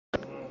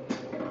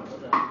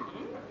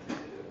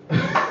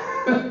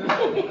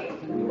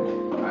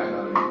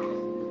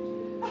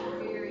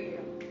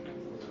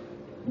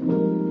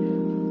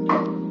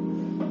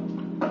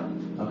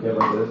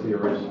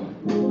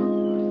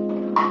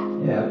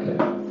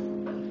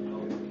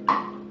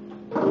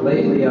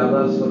Lately I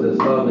lust for this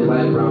lovely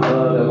light brown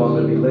love that won't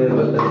let me live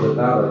with this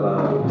without a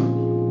love.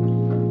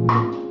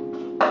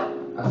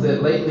 I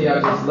said lately I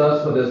just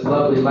lust for this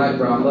lovely light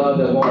brown love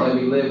that won't let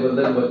me live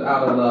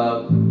without a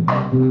love.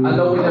 I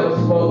know we never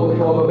spoke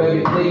before, but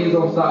baby please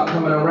don't stop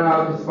coming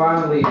around, cause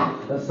finally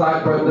the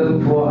cipher I'm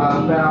looking for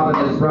I found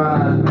in this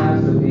brown-eyed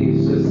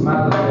masterpiece, just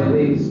smiling at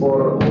least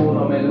for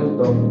uno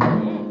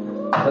minuto.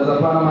 As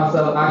I find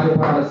myself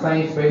occupying the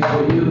same space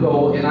where you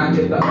go, and I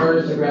get the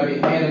urge to grab your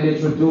hand and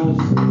introduce,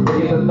 to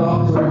get the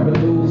thought to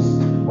reproduce.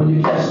 When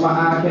you catch my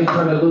eye, can't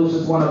turn it loose,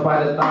 just wanna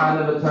bite a thigh,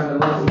 never turn it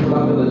loose until I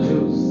feel the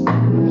juice.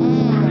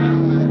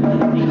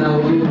 Now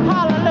when you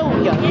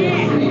hallelujah,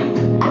 kiss me,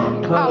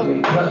 hug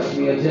me, touch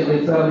me, and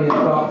gently tell me your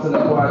thoughts in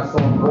a quiet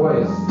storm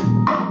voice.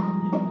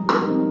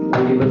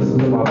 When you listen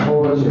to my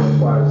poetry in a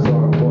quiet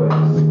storm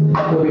voice.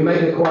 When we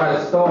make a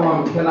quiet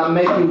storm, can I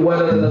make you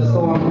wetter than a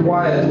storm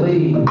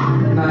quietly?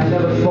 And I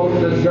never spoke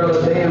to this girl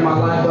a day in my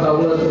life, but I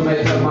would to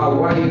make her my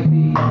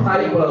wifey,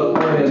 type of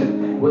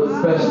friend with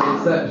special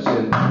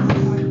exceptions.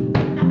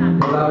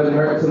 Cause I've been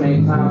hurt too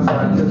many times, so I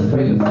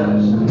anticipate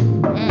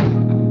deception.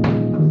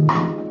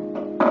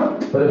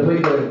 But if we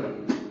could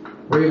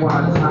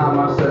rewind time,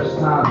 I search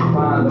time to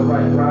find the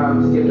right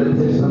rhyme to get the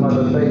attention of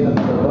Mother Faith and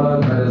the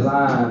bug by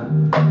design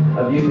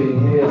of you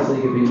being here so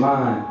you can be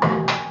mine.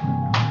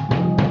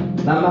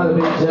 Now I'm not a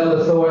bit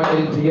jealous or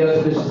envious,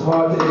 but it's just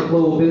hard to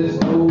include this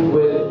dude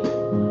with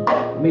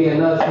me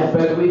and us, cause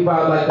baby we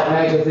vibe like the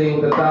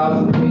magazine with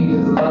 1,000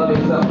 pages of love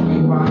yourself.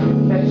 We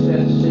find catch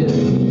that shit.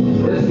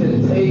 It's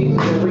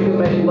contagious and we can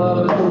make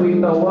love until we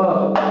throw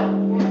up.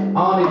 I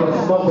don't even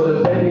smoke with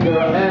a baby girl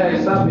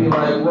ass, I be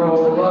like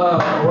roll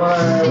up,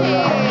 word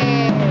up.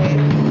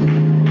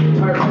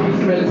 Her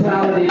peace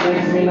mentality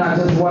makes me not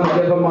just want to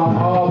give her my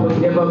all, but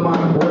give her my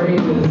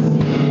greatest.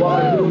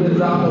 While the dude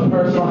is on the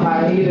personal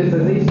hiatus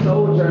as he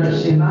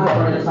sojourns, she not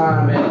burn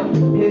time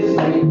in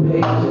history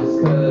pages,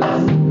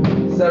 cause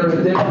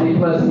serendipity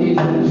plus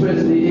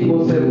eccentricity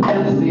equals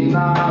simplicity.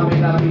 Nah, I may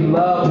not be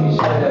love we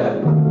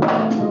share,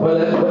 but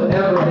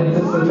whatever it is,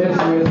 it's a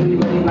mystery as we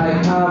late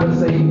night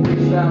conversating,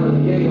 freestyle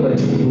and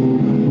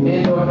giggling.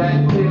 Indoor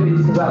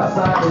activities, cause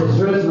outside it's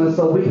drizzling,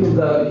 so we can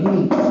dug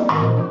heat.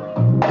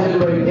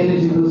 Generate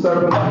energy through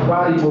circling like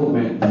body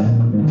movements.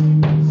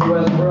 So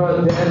as bro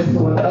dance to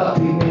an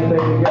upbeat, me and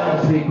baby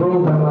girls be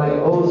grooving like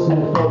old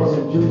school folks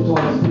and juice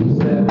on streets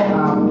at the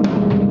time.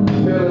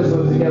 Fearless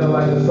was together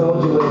like a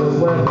soldier with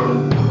his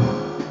weapons.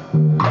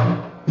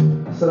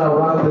 I said I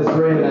rock this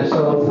grin that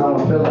shows how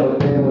I'm feeling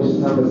within, which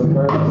numbers and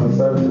purpose and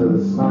serves as a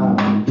smile.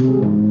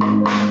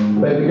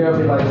 Baby girl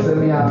be like,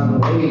 Simeon,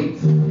 wait,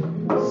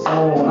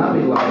 soon. I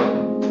be like,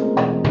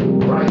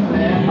 right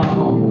now.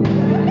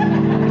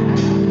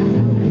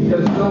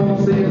 Cause soon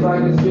seems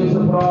like it's used to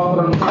put off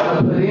what I'm trying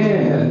to put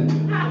in.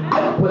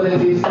 Put in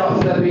these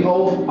thoughts that be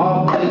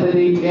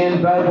authenticity,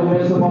 invaluable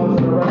mental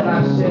moments of the rest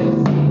I shit to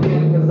see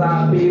in, cause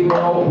I be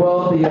more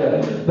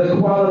wealthier. The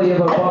quality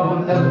of a bubble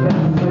and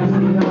evidence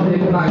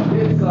can I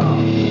get some?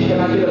 Can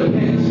I get a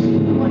pinch?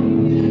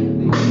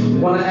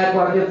 Wanna act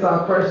like it's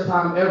our first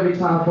time every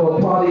time for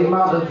a party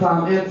amount of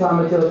time in time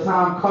until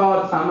time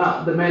called time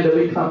out demand that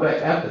we come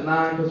back after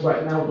 9, cause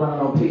right now we're running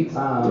on peak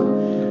time.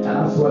 And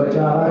I swear to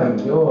God, I am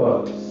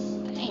yours.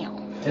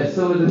 As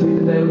soon as it be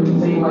the day we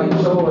continue like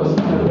chores, we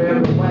can bear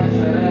the planks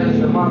that ass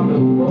and mop the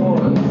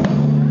floors.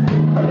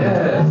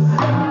 Yes.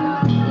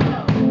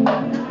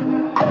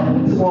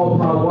 Small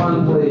part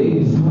 1,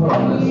 please. Hold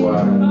on, that's why.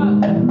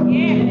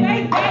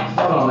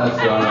 Hold on, that's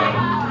why.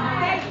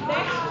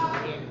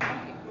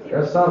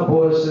 Girl, stop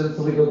bullshit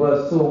so we can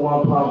bust 2 and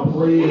 1 pump,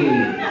 please.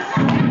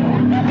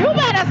 you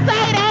better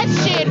say that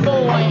shit,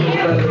 boy.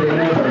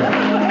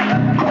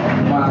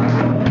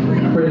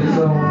 Pretty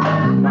soon,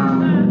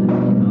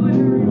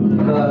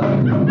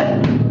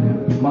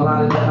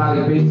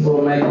 melodic beats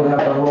will make will have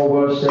the whole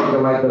world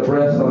shaking like the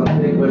breasts on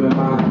thick women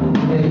mind.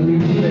 And you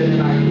keep it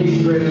and I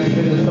keep grinning,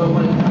 spending so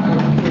much time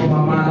on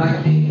my mind I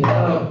can't get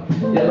up.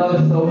 Your love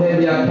is so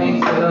heavy I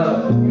can't sit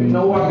up. You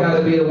know I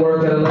gotta be to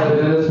work at 11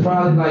 and it's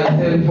probably like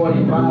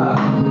 10:45.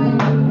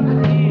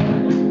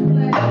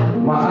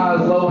 My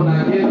eyes low when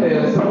I get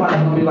there. Somebody's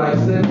gonna be like,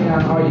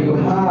 Simeon, are you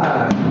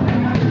high?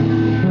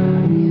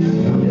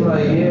 You're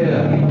like,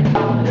 yeah.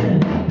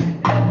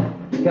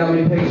 Got me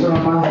a picture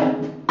on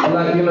my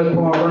black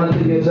unicorn running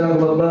through your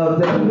jungle of love,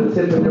 taking the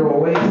tip of your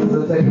oasis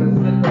and taking a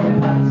sip of your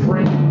hot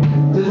spring.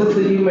 Just to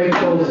see you make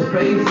those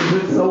faces,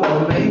 it's so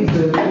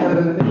amazing. We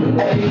haven't been in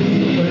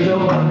days, but it's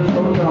over on this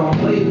hotel on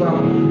place,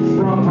 I'm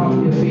sprung off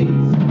your feet.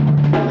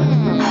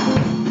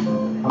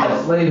 I'm a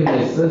slave in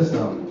your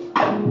system.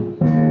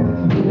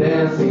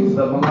 Dancing to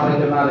the melodic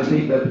hypnotic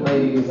beat that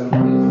plays and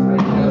plays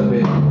like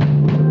elevate.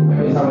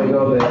 Every time we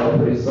go there,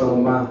 pretty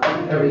soon,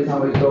 every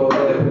time we go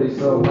there, pretty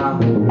soon,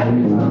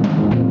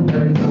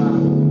 every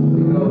time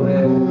we go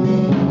there.